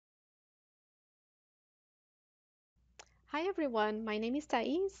Hi everyone, my name is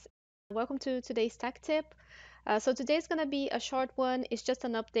Thais. Welcome to today's tech tip. So today's gonna be a short one. It's just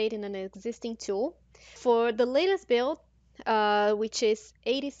an update in an existing tool. For the latest build, which is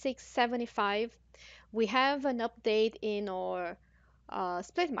 8675, we have an update in our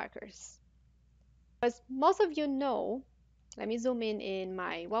split markers. As most of you know, let me zoom in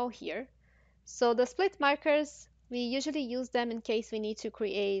my wall here. So the split markers, we usually use them in case we need to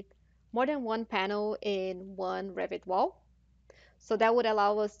create more than one panel in one Revit wall. So that would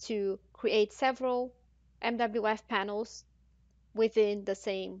allow us to create several MWF panels within the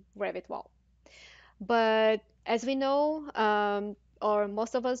same Revit wall. But as we know, or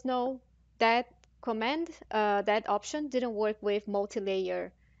most of us know, that that option didn't work with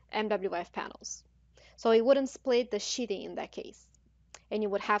multi-layer MWF panels. So it wouldn't split the sheeting in that case. And you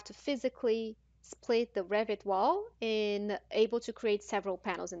would have to physically split the Revit wall and able to create several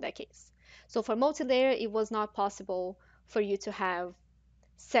panels in that case. So for multi-layer, it was not possible for you to have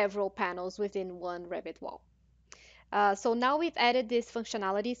several panels within one Revit wall. So now we've added this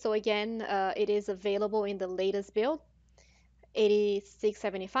functionality. So again, it is available in the latest build,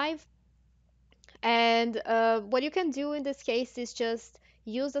 8675. And what you can do in this case is just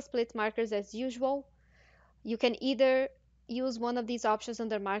use the split markers as usual. You can either use one of these options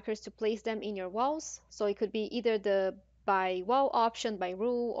under markers to place them in your walls. So it could be either the by wall option, by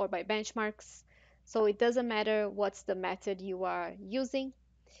rule, or by benchmarks. So it doesn't matter what's the method you are using.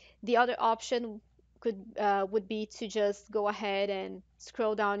 The other option would be to just go ahead and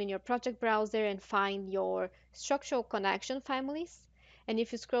scroll down in your project browser and find your structural connection families. And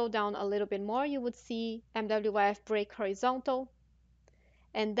if you scroll down a little bit more, you would see MWF break horizontal,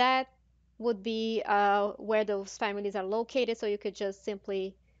 and that would be where those families are located. So you could just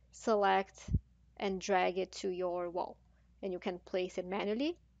simply select and drag it to your wall, and you can place it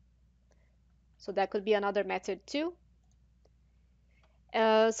manually. So that could be another method too.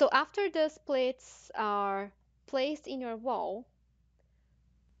 So after the splits are placed in your wall,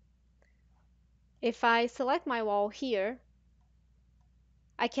 if I select my wall here,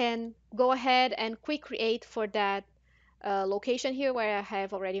 I can go ahead and quick create for that location here where I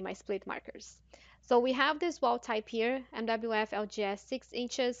have already my split markers. So we have this wall type here, MWF LGS 6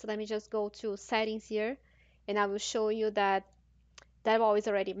 inches. Let me just go to settings here, and I will show you that that wall is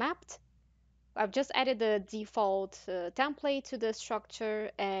already mapped. I've just added the default template to the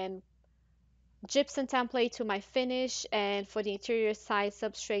structure and gypsum template to my finish, and for the interior side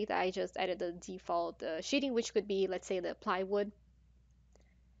substrate I just added the default sheeting, which could be, let's say, the plywood.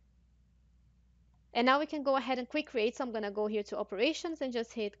 And now we can go ahead and quick create. So I'm going to go here to operations and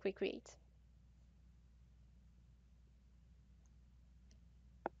just hit quick create.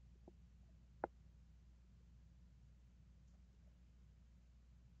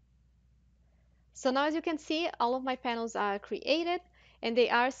 So now, as you can see, all of my panels are created and they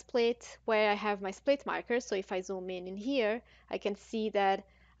are split where I have my split markers. So if I zoom in here, I can see that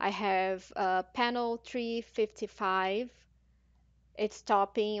I have panel 355. It's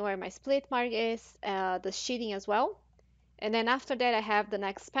stopping where my split mark is, the sheeting as well. And then after that, I have the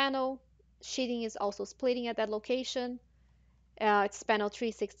next panel. Sheeting is also splitting at that location. It's panel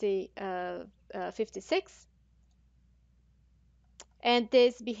 356. And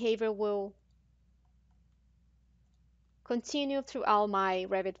this behavior will continue throughout my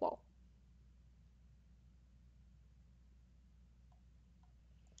Revit wall.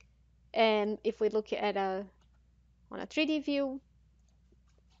 And if we look at on a 3D view,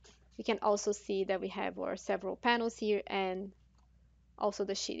 we can also see that we have our several panels here and also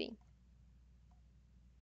the sheeting.